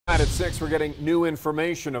Tonight at 6, we're getting new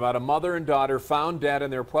information about a mother and daughter found dead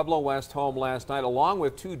in their Pueblo West home last night, along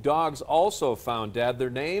with two dogs also found dead.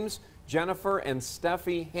 Their names, Jennifer and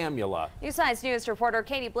Steffi Hamula. News Science News reporter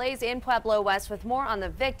Katie Blaze in Pueblo West with more on the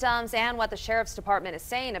victims and what the Sheriff's Department is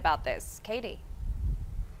saying about this. Katie.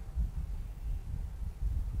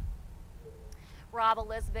 Rob,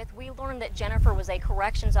 Elizabeth, we learned that Jennifer was a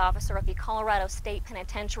corrections officer at the Colorado State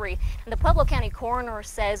Penitentiary, and the Pueblo County coroner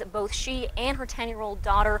says both she and her 10-year-old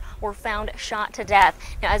daughter were found shot to death.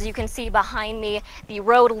 Now, as you can see behind me, the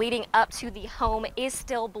road leading up to the home is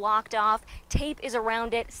still blocked off. Tape is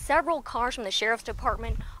around it. Several cars from the Sheriff's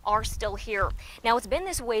Department are still here. Now, it's been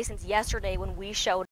this way since yesterday when we showed